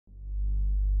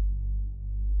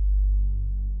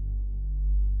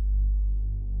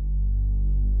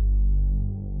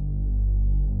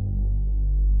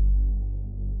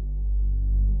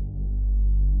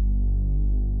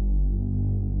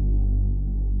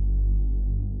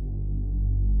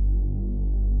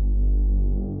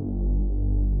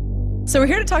So we're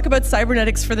here to talk about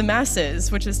cybernetics for the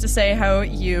masses, which is to say how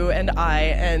you and I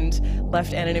and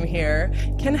Lepht Anonym here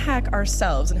can hack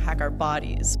ourselves and hack our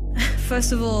bodies.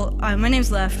 First of all, my name's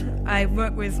Lepht. I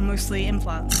work with mostly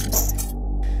implants.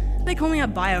 They call me a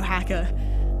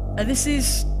biohacker. This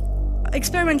is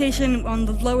experimentation on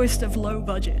the lowest of low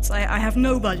budgets. I have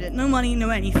no budget, no money, no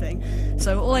anything.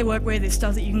 So all I work with is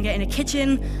stuff that you can get in a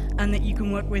kitchen and that you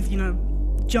can work with,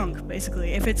 junk,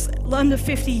 basically. If it's under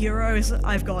 50 euros,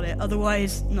 I've got it.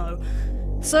 Otherwise, no.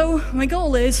 So my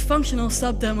goal is functional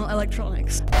subdermal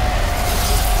electronics.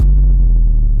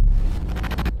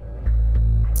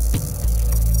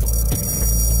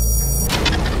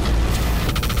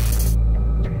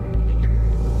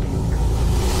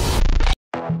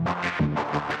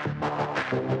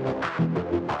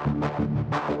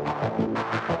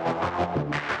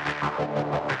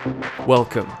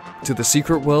 Welcome to the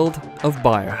secret world of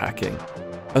biohacking,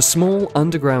 a small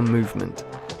underground movement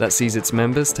that sees its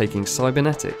members taking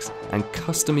cybernetics and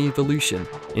custom evolution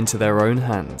into their own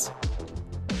hands.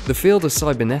 The field of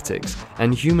cybernetics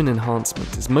and human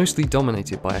enhancement is mostly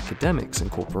dominated by academics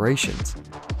and corporations,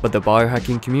 but the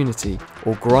biohacking community,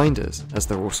 or grinders as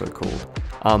they're also called,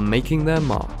 are making their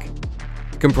mark.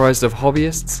 Comprised of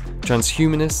hobbyists,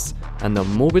 transhumanists, and the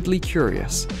morbidly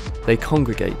curious, they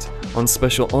congregate on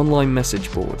special online message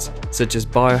boards such as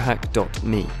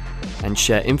biohack.me and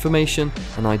share information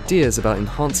and ideas about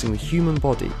enhancing the human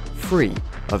body free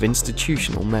of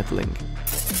institutional meddling.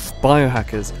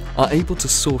 Biohackers are able to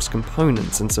source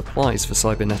components and supplies for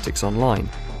cybernetics online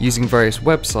using various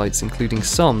websites, including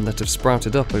some that have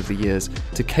sprouted up over the years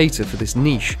to cater for this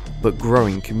niche but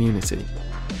growing community.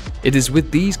 It is with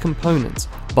these components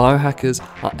biohackers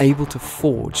are able to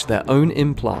forge their own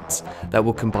implants that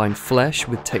will combine flesh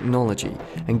with technology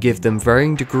and give them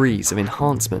varying degrees of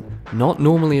enhancement not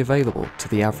normally available to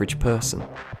the average person.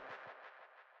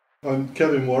 I'm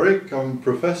Kevin Warwick. I'm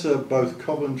Professor at both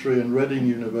Coventry and Reading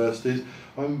Universities.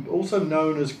 I'm also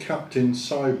known as Captain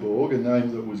Cyborg, a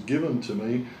name that was given to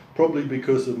me probably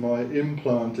because of my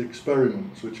implant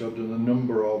experiments, which I've done a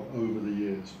number of over the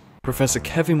years. Professor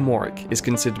Kevin Warwick is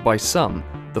considered by some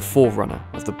the forerunner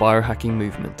of the biohacking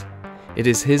movement. It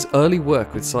is his early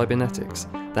work with cybernetics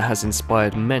that has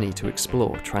inspired many to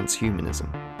explore transhumanism.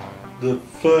 The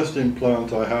first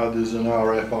implant I had is an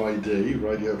RFID,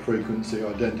 radio frequency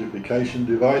identification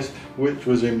device, which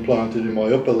was implanted in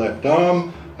my upper left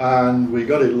arm, and we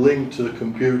got it linked to the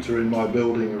computer in my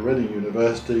building at Reading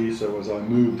University, so as I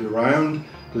moved around,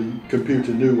 the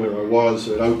computer knew where I was,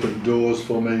 so it opened doors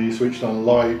for me, switched on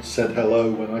lights, said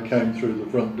hello when I came through the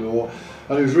front door,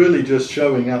 and it was really just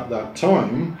showing at that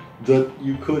time that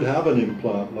you could have an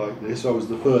implant like this. I was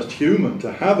the first human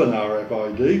to have an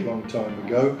RFID a long time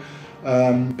ago,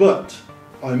 but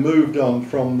I moved on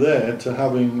from there to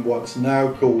having what's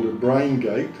now called a brain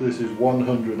gate. This is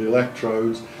 100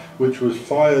 electrodes, which was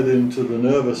fired into the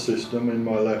nervous system in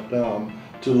my left arm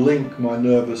to link my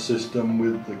nervous system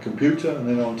with the computer and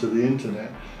then onto the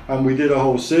internet. And we did a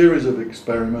whole series of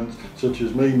experiments, such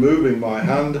as me moving my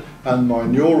hand and my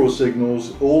neural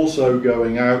signals also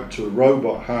going out to the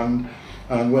robot hand,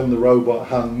 and when the robot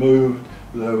hand moved,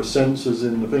 there were sensors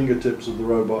in the fingertips of the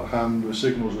robot hand where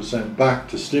signals were sent back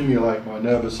to stimulate my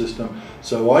nervous system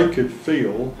so I could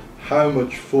feel how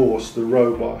much force the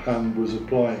robot hand was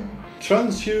applying.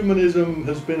 Transhumanism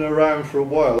has been around for a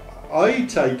while. I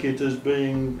take it as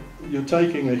being, you're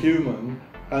taking a human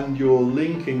and you're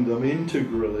linking them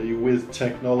integrally with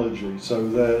technology. So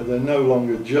they're no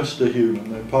longer just a human,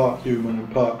 they're part human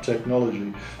and part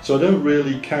technology. So I don't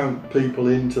really count people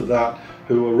into that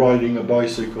who are riding a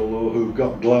bicycle or who've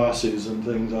got glasses and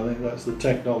things. I think that's the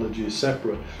technology is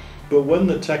separate. But when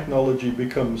the technology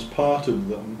becomes part of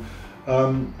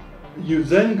them, you've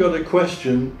then got to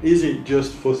question, is it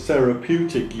just for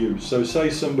therapeutic use? So say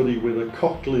somebody with a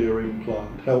cochlear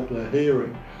implant help their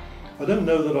hearing. I don't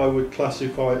know that I would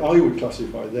classify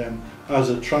them as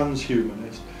a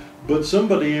transhumanist, but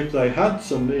somebody, if they had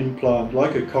some implant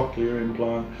like a cochlear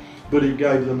implant, but it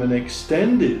gave them an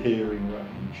extended hearing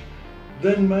range,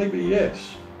 then maybe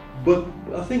yes. But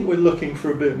I think we're looking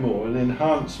for a bit more, an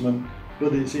enhancement,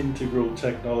 but it's integral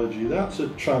technology. That's a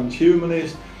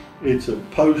transhumanist. It's a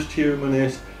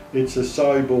post-humanist, it's a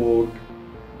cyborg.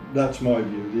 That's my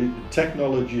view. The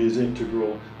technology is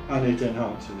integral and it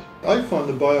enhances. I find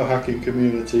the biohacking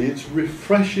community, it's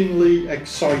refreshingly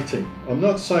exciting. I'm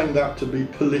not saying that to be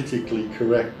politically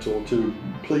correct or to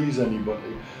please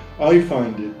anybody. I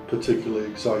find it particularly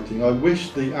exciting. I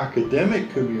wish the academic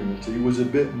community was a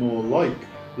bit more like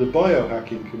the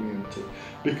biohacking community,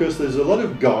 because there's a lot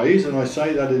of guys, and I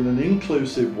say that in an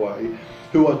inclusive way,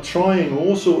 who are trying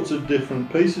all sorts of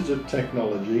different pieces of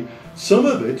technology. Some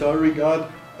of it I regard,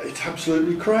 it's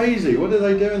absolutely crazy. What are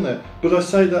they doing there? But I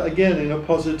say that again in a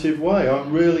positive way.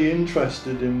 I'm really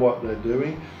interested in what they're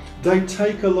doing. They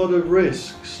take a lot of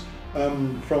risks.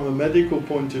 From a medical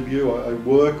point of view, I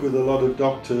work with a lot of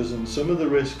doctors, and some of the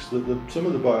risks that some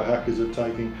of the biohackers are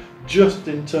taking, just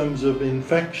in terms of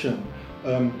infection,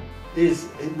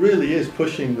 it really is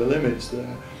pushing the limits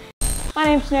there. My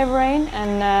name's Jenova Rain,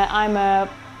 and I'm a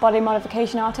body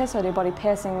modification artist. I do body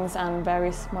piercings and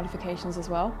various modifications as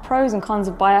well. Pros and cons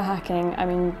of biohacking. I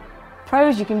mean,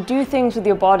 pros, you can do things with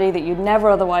your body that you'd never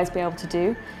otherwise be able to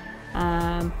do.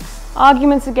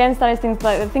 Arguments against that is things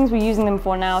like the things we're using them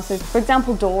for now. So for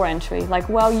example, door entry. Like,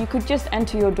 well, you could just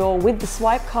enter your door with the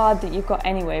swipe card that you've got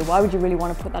anyway. Why would you really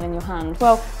want to put that in your hand?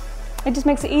 Well, it just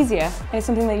makes it easier. It's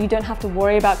something that you don't have to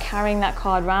worry about carrying that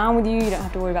card around with you. You don't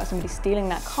have to worry about somebody stealing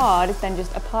that card. It's then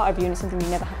just a part of you, and it's something you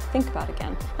never have to think about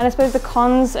again. And I suppose the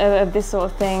cons of this sort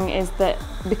of thing is that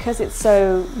because it's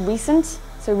so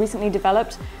recently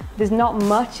developed, there's not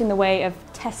much in the way of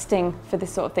testing for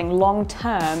this sort of thing long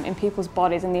term in people's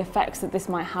bodies and the effects that this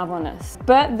might have on us.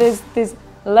 But there's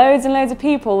loads and loads of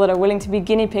people that are willing to be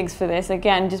guinea pigs for this,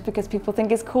 again, just because people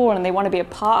think it's cool and they want to be a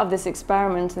part of this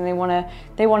experiment, and they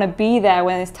want to be there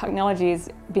when this technology is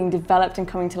being developed and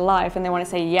coming to life, and they want to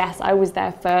say, yes, I was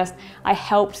there first, I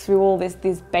helped through all this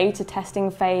beta testing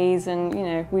phase, and you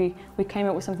know, we came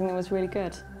up with something that was really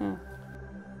good. Yeah.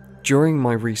 During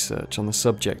my research on the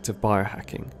subject of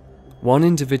biohacking, one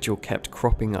individual kept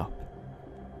cropping up,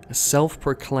 a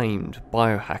self-proclaimed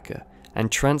biohacker and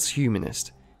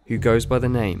transhumanist who goes by the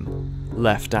name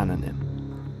Lepht Anonym.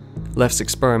 Left's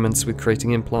experiments with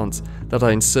creating implants that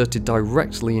are inserted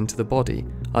directly into the body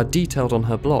are detailed on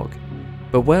her blog,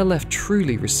 but where Lepht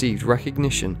truly received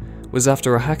recognition was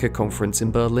after a hacker conference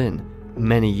in Berlin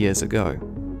many years ago.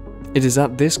 It is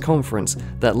at this conference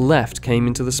that Lepht came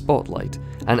into the spotlight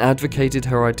and advocated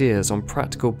her ideas on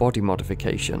practical body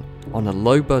modification on a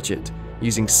low budget,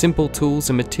 using simple tools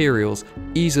and materials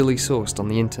easily sourced on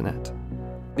the internet.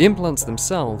 The implants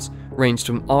themselves ranged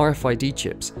from RFID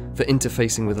chips for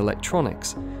interfacing with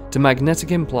electronics to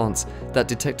magnetic implants that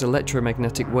detect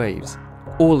electromagnetic waves,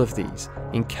 all of these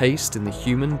encased in the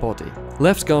human body.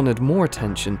 Lepht garnered more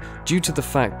attention due to the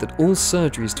fact that all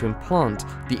surgeries to implant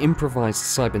the improvised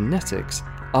cybernetics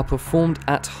are performed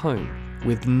at home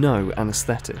with no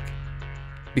anaesthetic.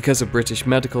 Because of British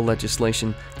medical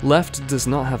legislation, Lepht does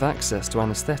not have access to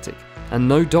anaesthetic, and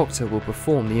no doctor will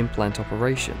perform the implant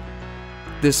operation.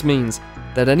 This means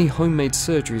that any homemade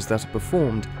surgeries that are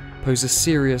performed pose a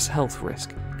serious health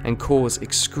risk and cause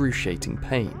excruciating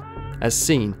pain, as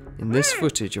seen in this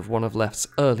footage of one of Lepht's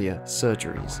earlier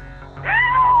surgeries.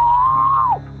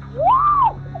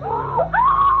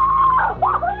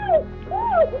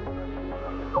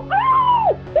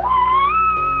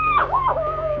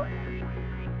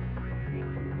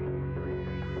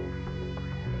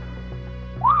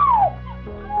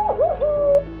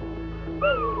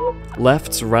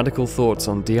 Lepht's radical thoughts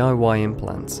on DIY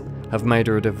implants have made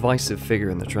her a divisive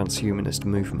figure in the transhumanist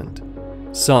movement.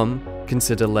 Some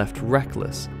consider Lepht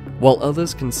reckless, while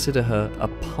others consider her a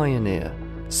pioneer,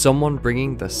 someone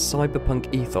bringing the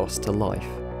cyberpunk ethos to life.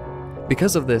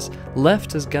 Because of this,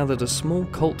 Lepht has gathered a small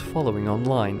cult following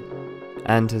online,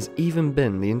 and has even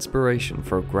been the inspiration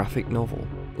for a graphic novel.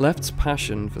 Lepht's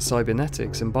passion for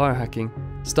cybernetics and biohacking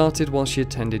started while she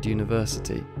attended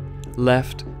university.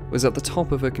 Lepht was at the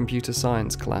top of her computer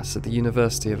science class at the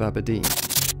University of Aberdeen.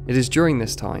 It is during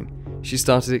this time she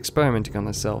started experimenting on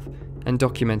herself and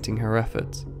documenting her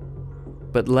efforts.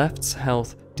 But Lepht's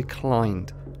health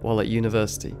declined while at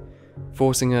university,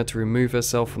 forcing her to remove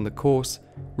herself from the course,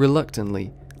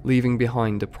 reluctantly leaving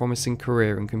behind a promising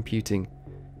career in computing,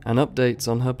 and updates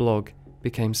on her blog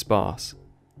became sparse.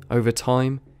 Over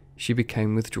time, she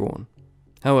became withdrawn.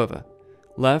 However,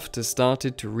 Lepht has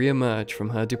started to re-emerge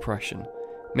from her depression,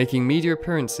 making media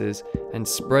appearances and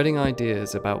spreading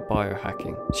ideas about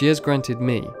biohacking. She has granted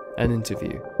me an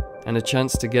interview and a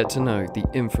chance to get to know the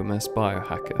infamous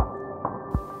biohacker.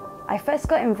 I first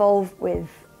got involved with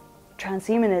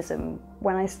transhumanism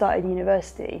when I started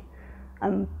university.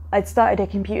 I'd started a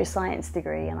computer science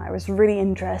degree and I was really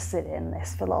interested in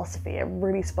this philosophy. It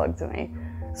really spoke to me.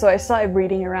 So I started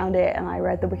reading around it, and I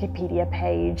read the Wikipedia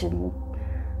page, and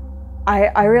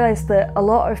I realized that a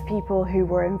lot of people who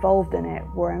were involved in it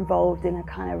were involved in a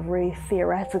kind of really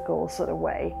theoretical sort of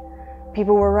way.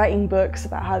 People were writing books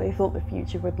about how they thought the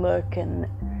future would look, and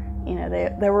you know,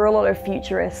 there were a lot of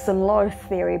futurists and a lot of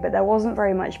theory, but there wasn't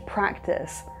very much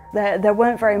practice. There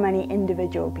weren't very many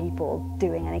individual people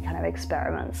doing any kind of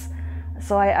experiments.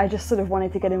 So I just sort of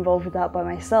wanted to get involved with that by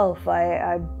myself.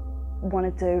 I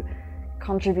wanted to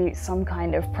contribute some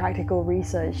kind of practical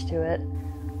research to it.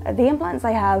 The implants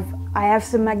I have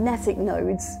some magnetic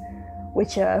nodes,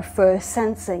 which are for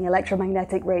sensing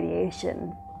electromagnetic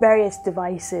radiation. Various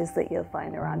devices that you'll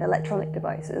find around, electronic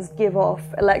devices, give off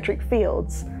electric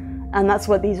fields, and that's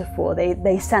what these are for.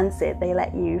 They sense it, they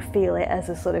let you feel it as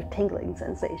a sort of tingling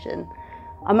sensation.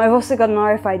 I've also got an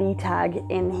RFID tag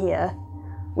in here,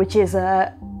 which is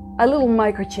a little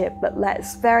microchip that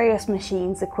lets various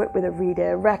machines equipped with a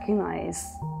reader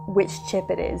recognize which chip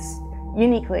it is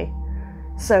uniquely.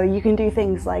 So you can do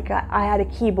things like, I had a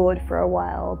keyboard for a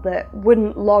while that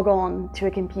wouldn't log on to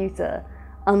a computer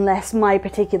unless my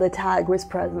particular tag was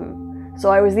present. So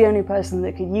I was the only person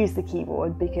that could use the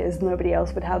keyboard because nobody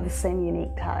else would have the same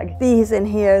unique tag. These in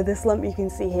here, this lump you can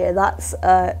see here, that's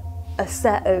a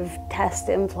set of test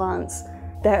implants.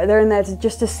 They're in there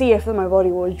just to see if my body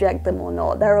will reject them or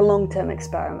not. They're a long-term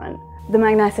experiment. The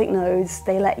magnetic nodes,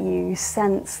 they let you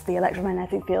sense the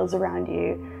electromagnetic fields around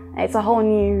you. It's a whole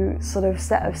new sort of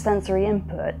set of sensory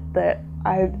input that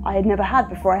I had never had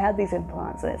before I had these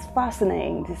implants, and it's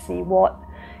fascinating to see what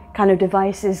kind of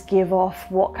devices give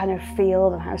off what kind of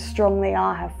field and how strong they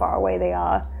are, how far away they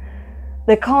are.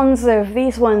 The cons of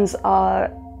these ones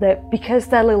are that because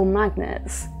they're little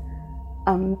magnets,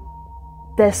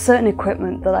 there's certain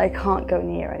equipment that I can't go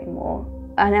near anymore.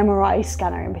 An MRI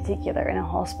scanner in particular in a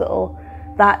hospital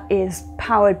that is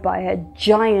powered by a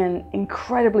giant,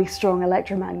 incredibly strong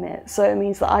electromagnet, so it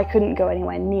means that I couldn't go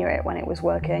anywhere near it when it was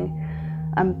working.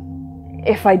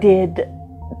 If I did,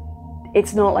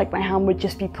 it's not like my hand would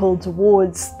just be pulled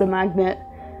towards the magnet.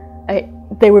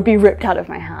 They would be ripped out of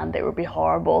my hand. It would be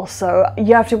horrible. So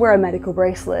you have to wear a medical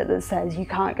bracelet that says you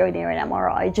can't go near an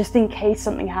MRI, just in case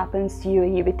something happens to you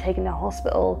and you've been taken to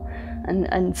hospital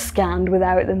and scanned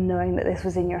without them knowing that this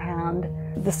was in your hand.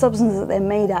 The substance that they're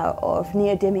made out of,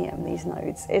 neodymium, these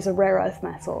nodes, is a rare earth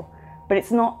metal, but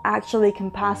it's not actually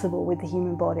compatible with the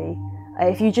human body.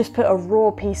 If you just put a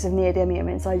raw piece of neodymium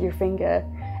inside your finger,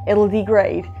 it'll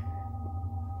degrade.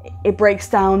 It breaks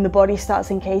down, the body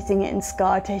starts encasing it in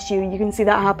scar tissue. You can see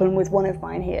that happen with one of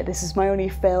mine here. This is my only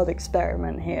failed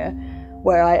experiment here,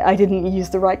 where I didn't use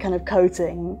the right kind of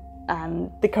coating,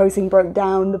 and the coating broke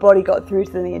down, the body got through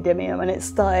to the neodymium, and it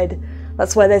started.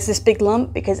 That's why there's this big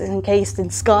lump, because it's encased in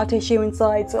scar tissue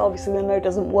inside, so obviously the node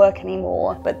doesn't work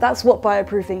anymore. But that's what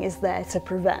bioproofing is there to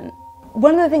prevent.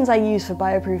 One of the things I use for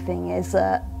bioproofing is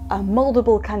a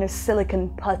moldable kind of silicon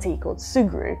putty called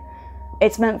sugru.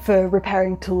 It's meant for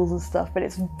repairing tools and stuff, but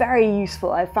it's very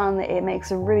useful. I found that it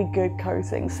makes a really good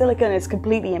coating. Silicone is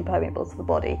completely impermeable to the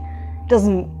body. It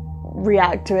doesn't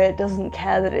react to it, doesn't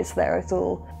care that it's there at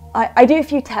all. I do a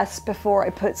few tests before I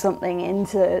put something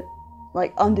into,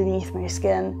 like, underneath my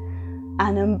skin,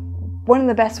 and one of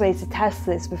the best ways to test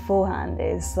this beforehand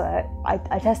is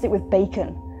I test it with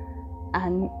bacon.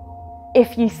 And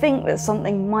if you think that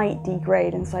something might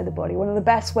degrade inside the body, one of the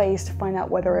best ways to find out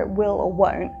whether it will or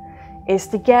won't is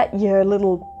to get your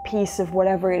little piece of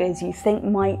whatever it is you think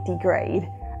might degrade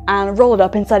and roll it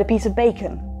up inside a piece of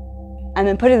bacon, and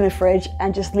then put it in the fridge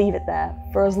and just leave it there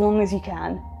for as long as you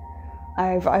can.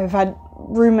 I've had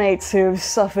roommates who have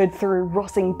suffered through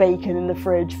rotting bacon in the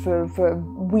fridge for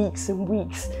weeks and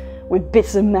weeks with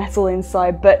bits of metal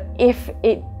inside, but if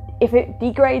it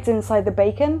degrades inside the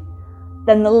bacon,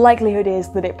 then the likelihood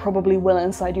is that it probably will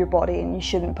inside your body and you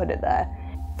shouldn't put it there.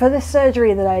 For the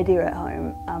surgery that I do at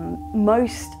home,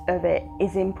 most of it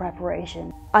is in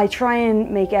preparation. I try and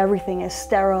make everything as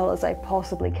sterile as I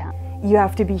possibly can. You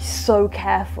have to be so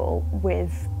careful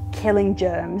with killing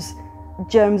germs.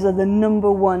 Germs are the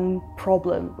 #1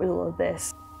 problem with all of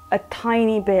this. A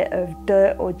tiny bit of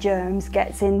dirt or germs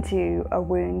gets into a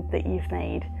wound that you've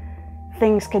made.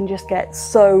 Things can just get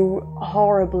so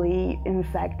horribly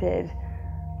infected.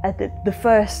 At the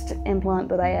first implant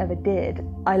that I ever did,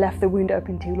 I left the wound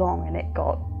open too long and it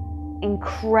got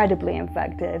incredibly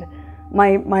infected.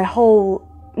 My whole,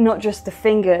 not just the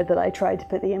finger that I tried to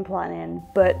put the implant in,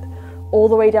 but all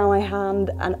the way down my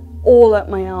hand and all up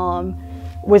my arm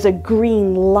was a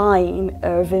green line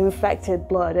of infected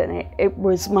blood, and it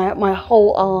was, my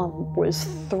whole arm was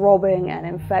throbbing and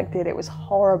infected. It was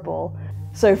horrible.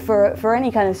 So for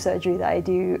any kind of surgery that I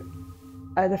do,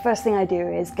 the first thing I do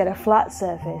is get a flat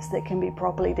surface that can be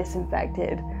properly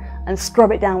disinfected and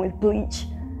scrub it down with bleach.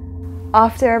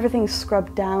 After everything's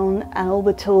scrubbed down and all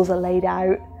the tools are laid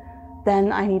out,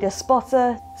 then I need a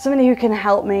spotter, somebody who can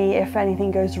help me if anything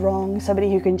goes wrong,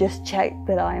 somebody who can just check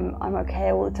that I'm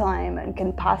okay all the time and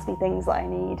can pass me things that I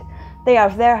need They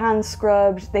have their hands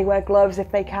scrubbed, they wear gloves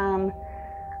if they can,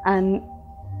 and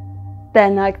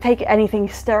then I take anything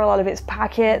sterile out of its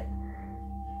packet,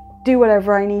 do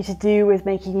whatever I need to do with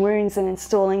making wounds and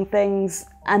installing things,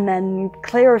 and then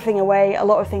clear everything away. A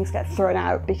lot of things get thrown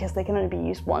out because they can only be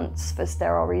used once for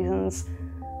sterile reasons,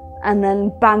 and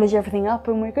then bandage everything up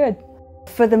and we're good.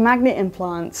 For the magnet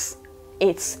implants,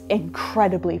 it's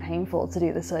incredibly painful to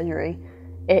do the surgery.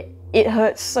 It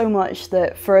hurts so much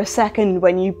that for a second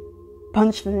when you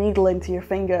punch the needle into your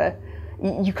finger,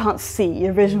 you can't see.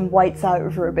 Your vision whites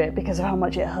out for a bit because of how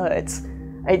much it hurts.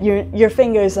 Your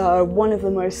fingers are one of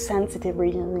the most sensitive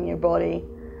regions in your body.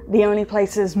 The only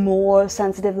places more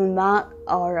sensitive than that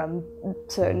are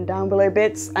certain down below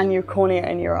bits and your cornea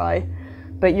and your eye.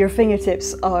 But your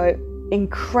fingertips are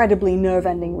incredibly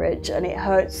nerve-ending rich, and it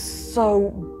hurts so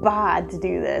bad to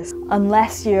do this.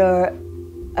 Unless you're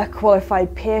a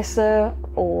qualified piercer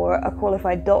or a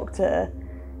qualified doctor,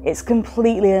 it's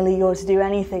completely illegal to do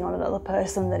anything on another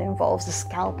person that involves a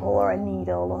scalpel or a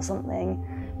needle or something,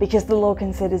 because the law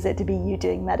considers it to be you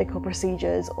doing medical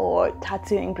procedures or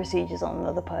tattooing procedures on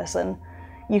another person.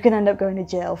 You can end up going to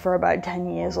jail for about 10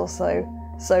 years or so.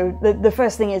 So the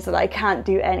first thing is that I can't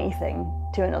do anything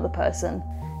to another person.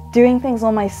 Doing things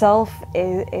on myself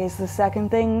is the second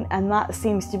thing, and that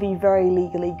seems to be very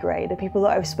legally grey. The people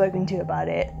that I've spoken to about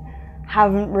it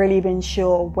haven't really been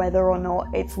sure whether or not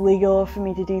it's legal for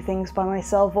me to do things by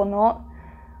myself or not.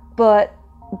 But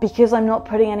because I'm not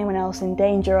putting anyone else in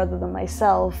danger other than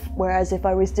myself, whereas if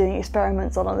I was doing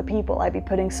experiments on other people, I'd be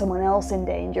putting someone else in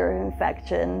danger of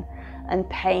infection and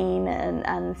pain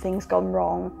and things gone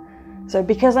wrong. So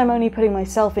because I'm only putting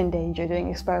myself in danger doing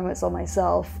experiments on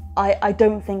myself, I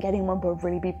don't think anyone would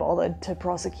really be bothered to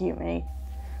prosecute me.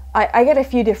 I get a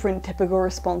few different typical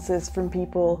responses from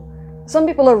people. Some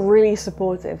people are really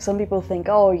supportive. Some people think,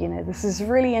 oh, you know, this is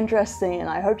really interesting and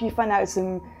I hope you find out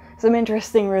some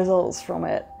interesting results from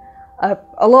it.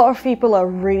 A lot of people are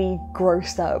really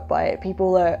grossed out by it.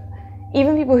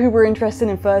 Even people who were interested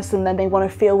in first and then they want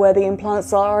to feel where the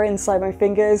implants are inside my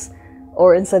fingers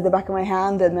or inside the back of my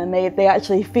hand, and then they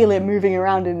actually feel it moving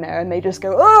around in there and they just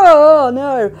go, oh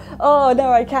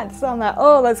no, I can't stand that,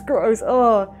 oh that's gross,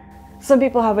 oh. Some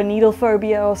people have a needle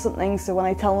phobia or something, so when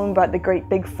I tell them about the great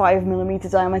big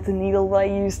 5mm diameter needle that I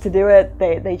use to do it,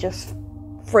 they just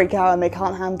freak out and they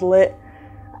can't handle it.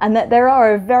 And that there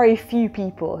are very few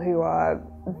people who are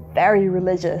very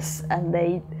religious and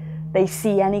they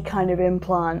see any kind of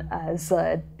implant as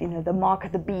you know, the mark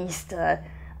of the beast,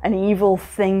 an evil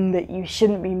thing that you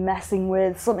shouldn't be messing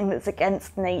with, something that's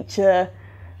against nature.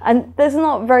 And there's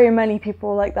not very many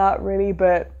people like that really,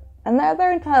 and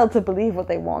they're entitled to believe what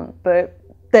they want, but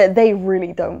they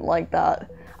really don't like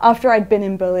that. After I'd been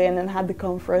in Berlin and had the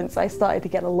conference, I started to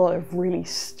get a lot of really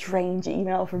strange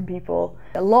email from people.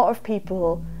 A lot of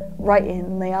people write in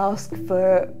and they ask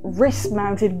for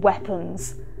wrist-mounted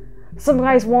weapons. Some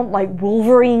guys want like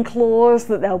Wolverine claws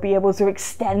that they'll be able to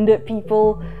extend at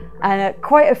people, and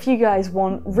quite a few guys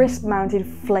want wrist-mounted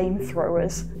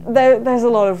flamethrowers. There's a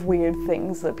lot of weird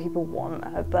things that people want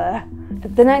out there.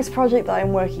 The next project that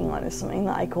I'm working on is something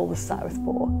that I call the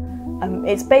Southpaw.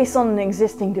 It's based on an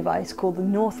existing device called the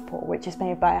Northpaw, which is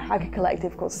made by a hacker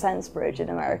collective called SenseBridge in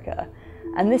America.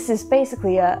 And this is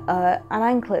basically an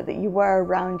anklet that you wear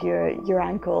around your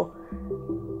ankle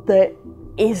that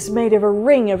is made of a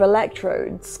ring of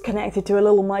electrodes connected to a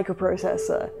little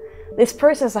microprocessor. This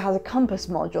processor has a compass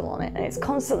module on it, and it's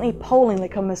constantly polling the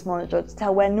compass module to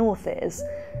tell where north is.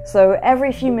 So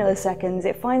every few milliseconds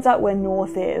it finds out where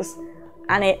north is,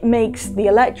 and it makes the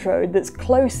electrode that's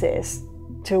closest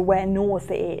to where north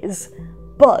is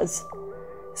buzz.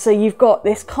 So you've got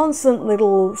this constant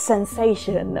little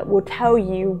sensation that will tell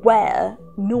you where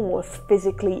north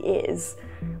physically is,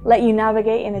 let you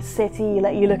navigate in a city,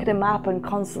 let you look at a map and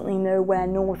constantly know where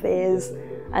north is.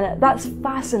 And that's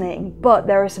fascinating, but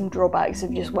there are some drawbacks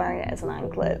of just wearing it as an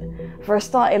anklet. For a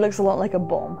start, it looks a lot like a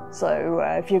bomb. So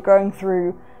if you're going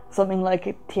through something like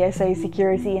a TSA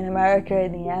security in America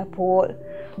in the airport,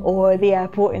 or the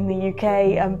airport in the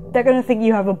UK, they're going to think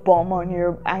you have a bomb on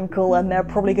your ankle and they're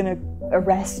probably going to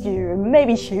arrest you and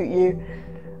maybe shoot you.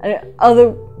 And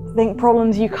other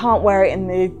problems, you can't wear it in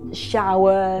the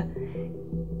shower.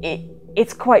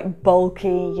 It's quite bulky,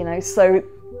 you know, so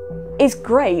it's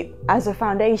great as a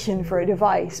foundation for a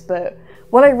device, but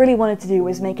what I really wanted to do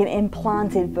was make an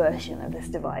implanted version of this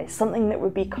device, something that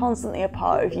would be constantly a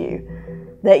part of you,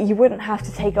 that you wouldn't have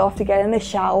to take off to get in the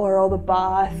shower or the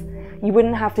bath, you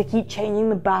wouldn't have to keep changing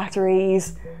the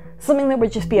batteries, something that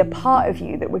would just be a part of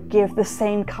you that would give the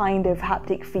same kind of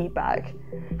haptic feedback.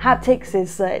 Haptics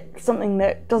is something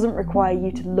that doesn't require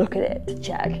you to look at it to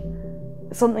check.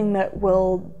 something that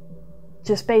will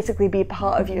just basically be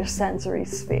part of your sensory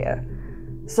sphere.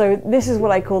 So this is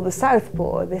what I call the South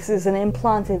Paw. This is an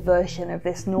implanted version of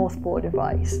this North Paw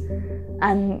device.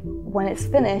 And when it's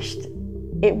finished,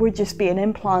 it would just be an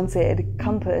implanted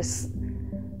compass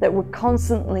that would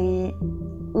constantly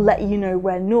let you know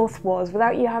where north was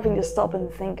without you having to stop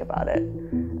and think about it.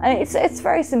 And it's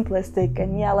very simplistic,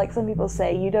 and yeah, like some people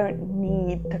say, you don't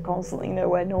need to constantly know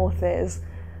where north is,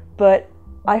 but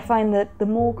I find that the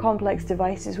more complex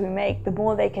devices we make, the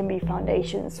more they can be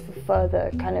foundations for further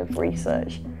kind of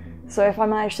research. So if I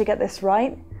manage to get this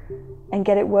right and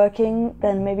get it working,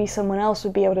 then maybe someone else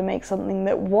would be able to make something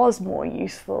that was more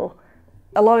useful.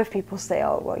 A lot of people say,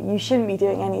 oh, well, you shouldn't be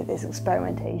doing any of this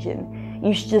experimentation.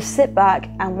 You should just sit back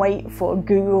and wait for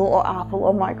Google or Apple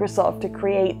or Microsoft to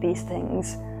create these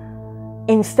things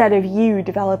instead of you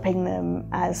developing them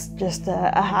as just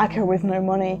a hacker with no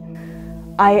money.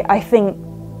 I think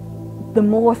the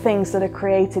more things that are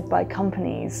created by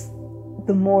companies,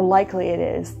 the more likely it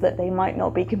is that they might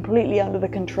not be completely under the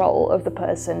control of the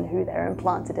person who they're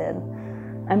implanted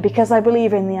in. And because I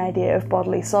believe in the idea of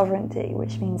bodily sovereignty,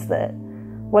 which means that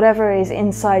whatever is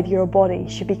inside your body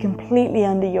should be completely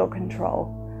under your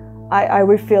control, I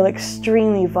would feel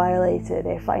extremely violated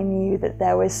if I knew that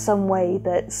there was some way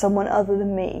that someone other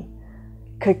than me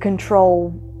could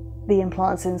control the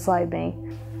implants inside me.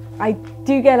 I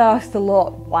do get asked a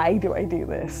lot, why do I do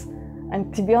this?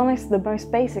 And to be honest, the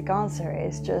most basic answer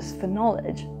is just for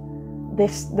knowledge.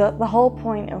 The whole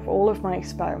point of all of my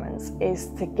experiments is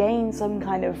to gain some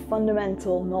kind of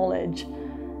fundamental knowledge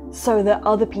so that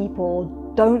other people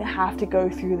don't have to go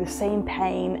through the same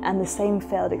pain and the same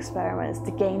failed experiments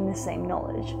to gain the same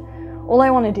knowledge. All I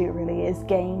want to do really is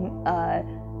gain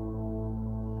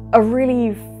a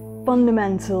really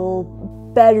fundamental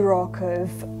bedrock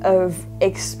of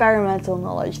experimental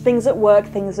knowledge. Things that work,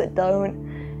 things that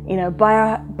don't, you know,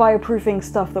 bioproofing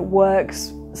stuff that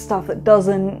works, stuff that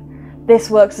doesn't. This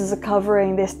works as a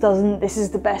covering, this doesn't, this is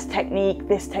the best technique,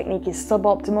 this technique is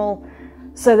suboptimal,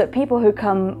 so that people who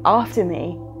come after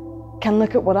me can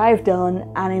look at what I've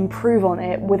done and improve on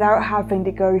it without having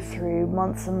to go through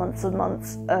months and months and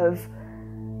months of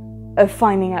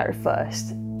finding out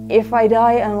first. If I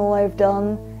die and all I've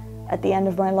done at the end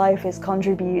of my life is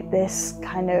contribute this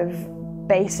kind of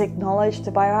basic knowledge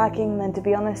to biohacking, then to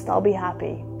be honest, I'll be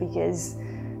happy, because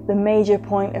the major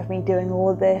point of me doing all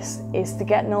of this is to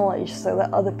get knowledge so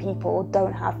that other people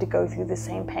don't have to go through the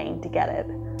same pain to get it.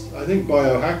 I think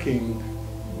biohacking,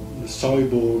 the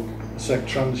cyborg,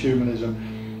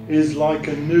 transhumanism, is like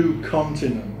a new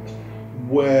continent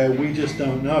where we just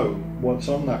don't know what's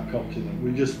on that continent.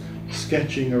 We're just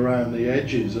sketching around the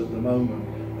edges at the moment.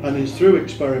 And it's through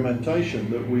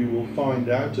experimentation that we will find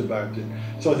out about it.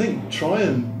 So I think try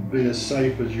and be as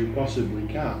safe as you possibly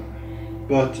can.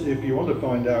 But if you want to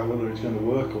find out whether it's going to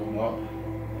work or not,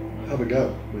 have a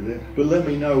go with it. But let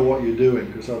me know what you're doing,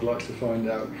 because I'd like to find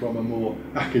out from a more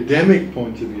academic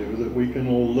point of view that we can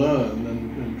all learn,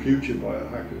 and future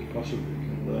biohackers possibly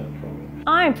can learn from it.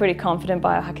 I'm pretty confident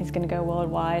biohacking is going to go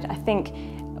worldwide. I think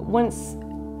once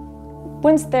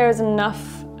there's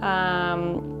enough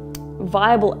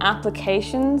viable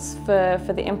applications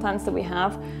for the implants that we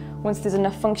have, once there's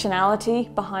enough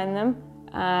functionality behind them,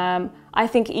 I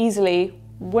think easily,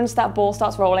 once that ball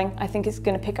starts rolling, I think it's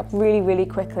going to pick up really, really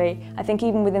quickly. I think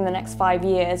even within the next 5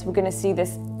 years, we're going to see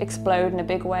this explode in a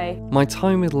big way. My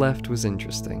time with Lepht was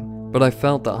interesting, but I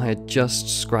felt that I had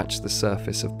just scratched the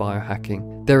surface of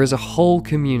biohacking. There is a whole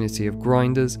community of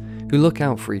grinders who look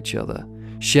out for each other,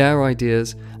 share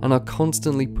ideas, and are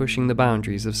constantly pushing the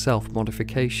boundaries of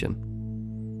self-modification.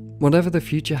 Whatever the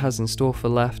future has in store for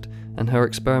Lepht and her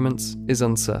experiments is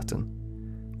uncertain.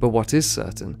 But what is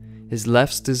certain is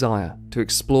Lepht's desire to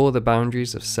explore the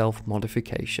boundaries of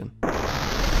self-modification.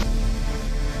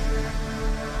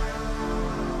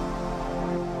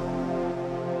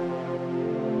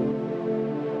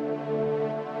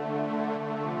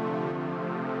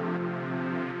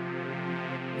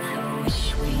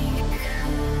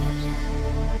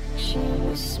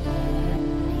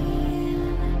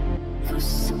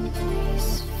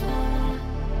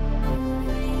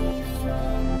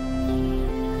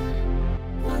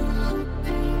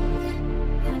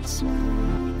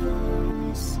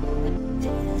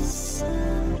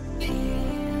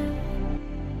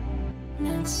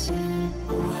 Disappear.